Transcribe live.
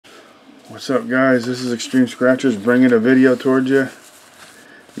What's up, guys? This is Xtremescratchers bringing a video towards you.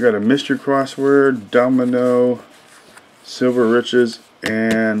 We got a mystery crossword, domino, silver riches,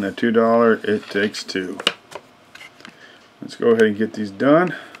 and a $2 it takes two. Let's go ahead and get these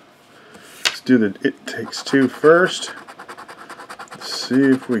done. Let's do the it takes two first. Let's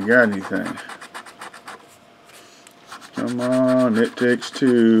see if we got anything. Come on, it takes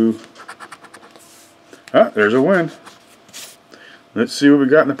two. Ah, there's a win. Let's see what we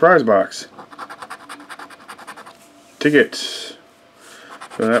got in the prize box. Tickets.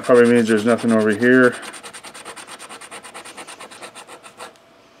 So that probably means there's nothing over here.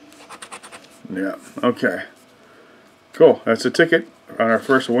 Yeah, okay. Cool, that's a ticket on our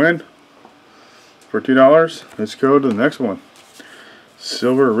first win for $2. Let's go to the next one.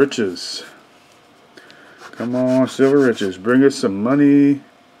 Silver riches. Come on, silver riches. Bring us some money.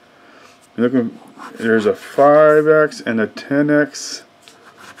 Looking, there's a 5x and a 10x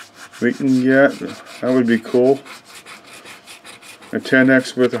we can get. That would be cool. A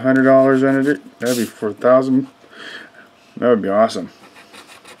 10x with $100 in it. That'd be for $1,000. That would be awesome.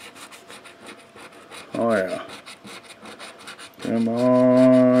 Oh yeah. Come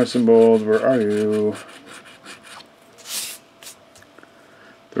on, symbols. Where are you?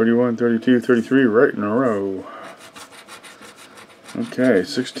 31, 32, 33, right in a row. Okay,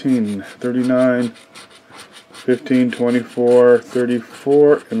 16, 39, 15, 24,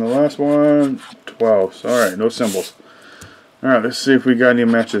 34, and the last one, 12. So, alright, no symbols. Alright, let's see if we got any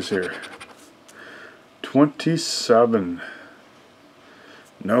matches here. 27.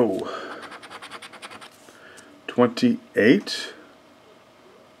 No. 28.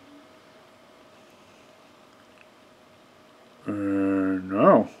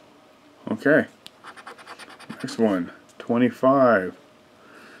 No. Okay. Next one. 25,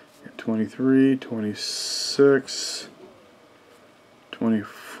 23, 26,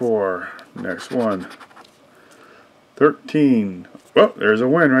 24. Next one. 13. Oh, there's a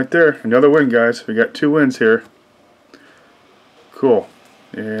win right there. Another win, guys. We got two wins here. Cool.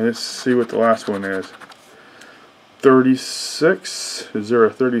 And let's see what the last one is. 36. Is there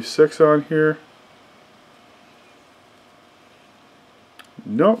a 36 on here?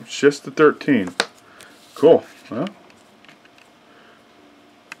 Nope, it's just the 13. Cool. Well,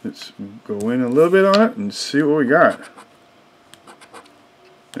 let's go in a little bit on it and see what we got.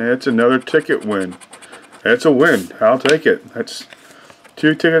 That's another ticket win. That's a win. I'll take it. That's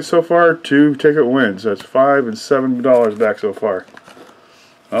two tickets so far, two ticket wins. That's $5 and $7 back so far.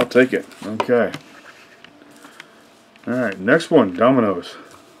 I'll take it. Okay. Alright, next one, dominoes.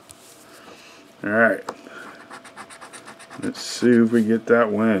 Alright. Let's see if we get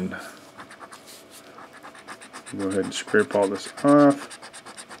that win. Go ahead and scrape all this off.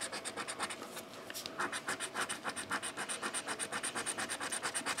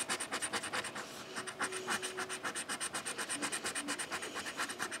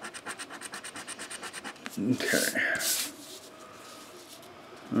 Okay.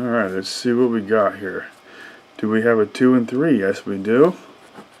 Alright, let's see what we got here. Do we have a 2 and 3? Yes, we do.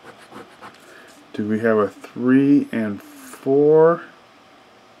 Do we have a 3 and 4?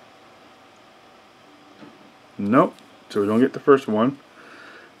 Nope. So we don't get the first one.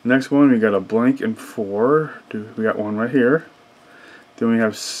 Next one, we got a blank and 4. We got one right here. Then we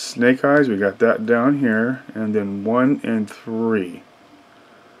have snake eyes. We got that down here. And then 1 and 3.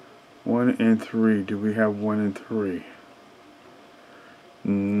 1 and 3. Do we have 1 and 3?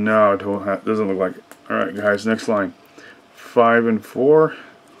 No, it doesn't look like it. Alright, guys, next line. 5 and 4.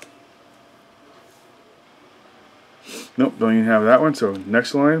 Nope, don't even have that one. So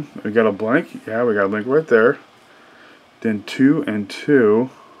next line, we got a blank. Yeah, we got a blank right there. Then 2 and 2.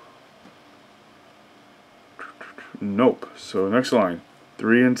 Nope. So next line,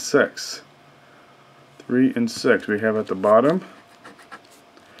 3 and 6. 3 and 6 we have at the bottom.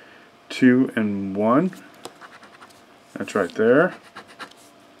 2 and 1. That's right there.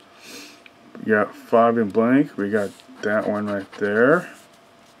 We got 5 and blank. We got that one right there.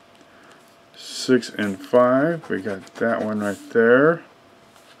 6 and 5. We got that one right there.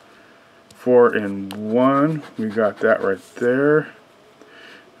 4 and 1. We got that right there.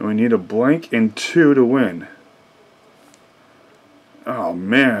 And we need a blank and 2 to win. Oh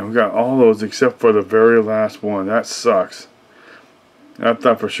man, we got all those except for the very last one. That sucks. I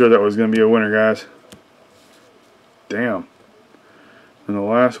thought for sure that was going to be a winner, guys. Damn. And the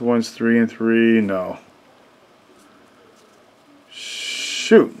last one's 3 and 3. No.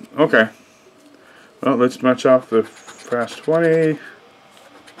 Shoot. Okay. Well, let's match off the fast 20.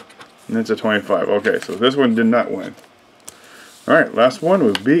 And it's a 25. Okay, so this one did not win. Alright, last one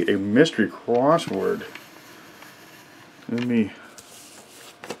would be a mystery crossword. Let me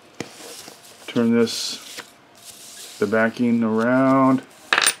turn the backing around,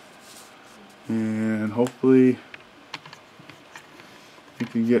 and hopefully you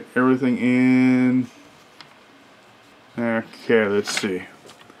can get everything in. Okay, let's see.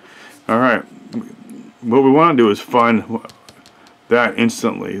 Alright, what we want to do is find that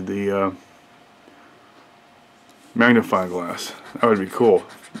instantly, the magnifying glass. That would be cool.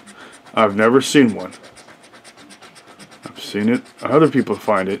 I've never seen one. I've seen it, other people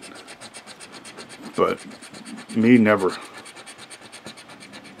find it, but me never.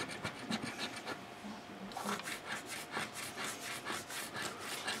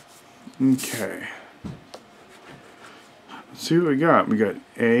 Okay. Let's see what we got. We got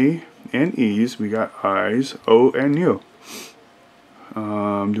A and E's. We got I's, O and U.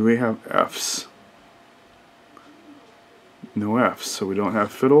 Do we have F's? No F's, so we don't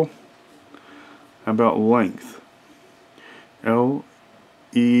have fiddle. How about length? L,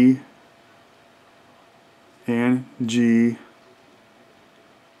 E, and G.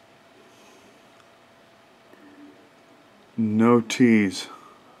 No T's.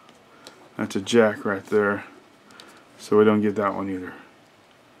 That's a jack right there. So we don't get that one either.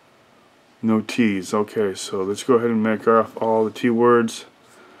 No T's. Okay, so let's go ahead and make off all the T words,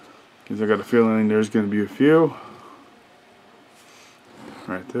 because I got a feeling there's going to be a few.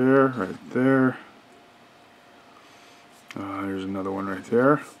 Right there, right there. There's another one right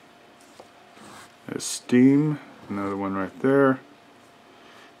there. Esteem, another one right there.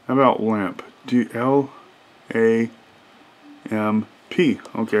 How about lamp? L-A-M-P.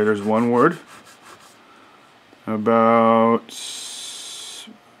 Okay, there's one word. About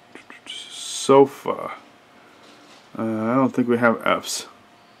sofa. I don't think we have F's.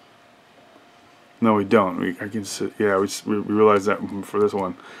 No, we don't. I can see. Yeah, we realized that for this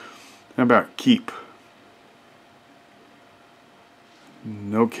one. How about keep?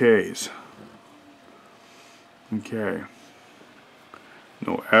 No K's. Okay.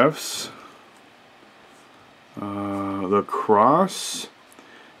 No F's. Lacrosse.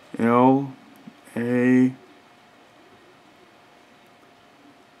 L-A.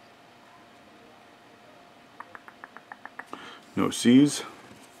 No C's.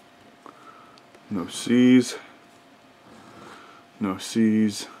 No C's. No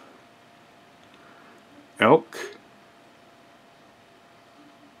C's. Elk.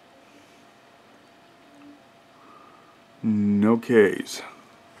 No K's.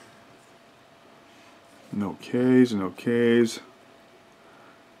 No K's, no K's.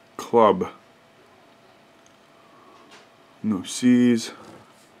 Club. No C's.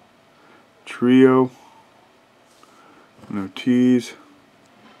 Trio. No T's.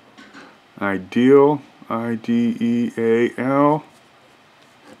 Ideal. I-D-E-A-L.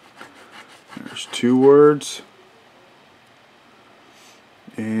 There's two words.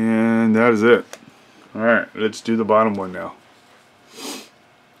 And that is it. Alright, let's do the bottom one now.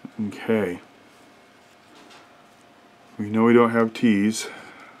 Okay. We know we don't have T's.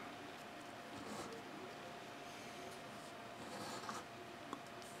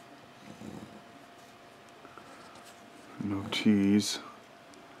 No T's.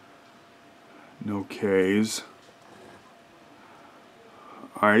 No K's.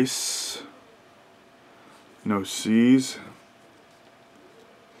 Ice. No C's.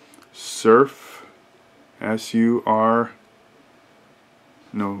 Surf. S-U-R.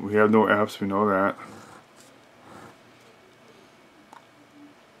 No, we have no F's, we know that.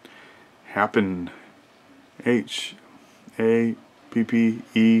 Happen. H-A-P-P-E-N.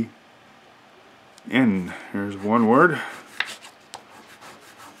 Here's one word.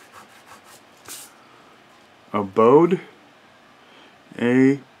 Abode.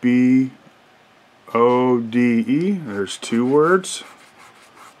 A-B-O-D-E. There's two words.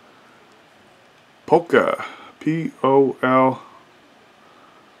 Polka. P-O-L.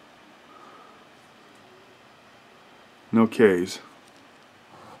 No K's.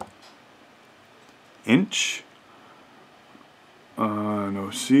 Inch. No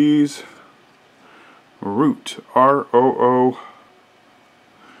C's. Root. R-O-O.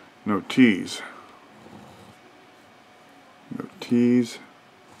 No T's. No T's.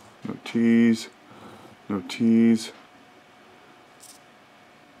 No T's. No T's.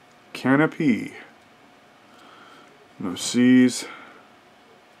 Canopy. No C's.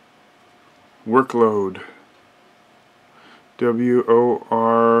 Workload.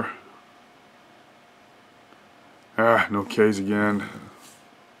 W-O-R. No K's again.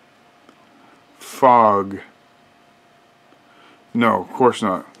 Fog. No, of course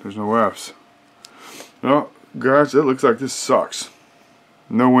not. There's no F's. Well, guys, it looks like this sucks.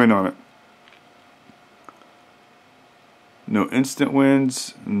 No win on it. No instant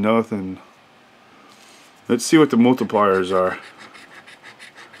wins, nothing. Let's see what the multipliers are.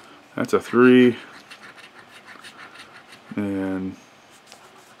 That's a 3. And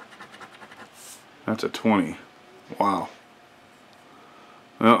that's a 20. Wow.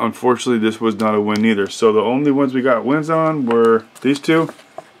 Well, unfortunately, this was not a win either. So the only ones we got wins on were these two.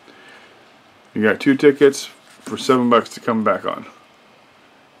 You got 2 tickets for $7 to come back on.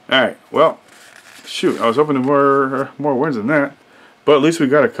 Alright, well, shoot, I was hoping for more wins than that. But at least we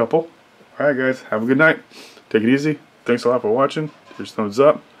got a couple. Alright guys, have a good night. Take it easy. Thanks a lot for watching. Here's a thumbs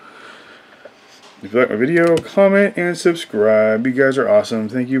up. If you like my video, comment and subscribe. You guys are awesome.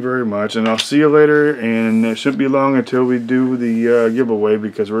 Thank you very much. And I'll see you later. And it shouldn't be long until we do the giveaway,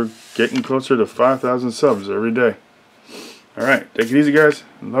 because we're getting closer to 5,000 subs every day. Alright, take it easy guys.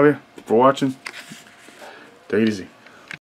 Love you for watching. Take it easy.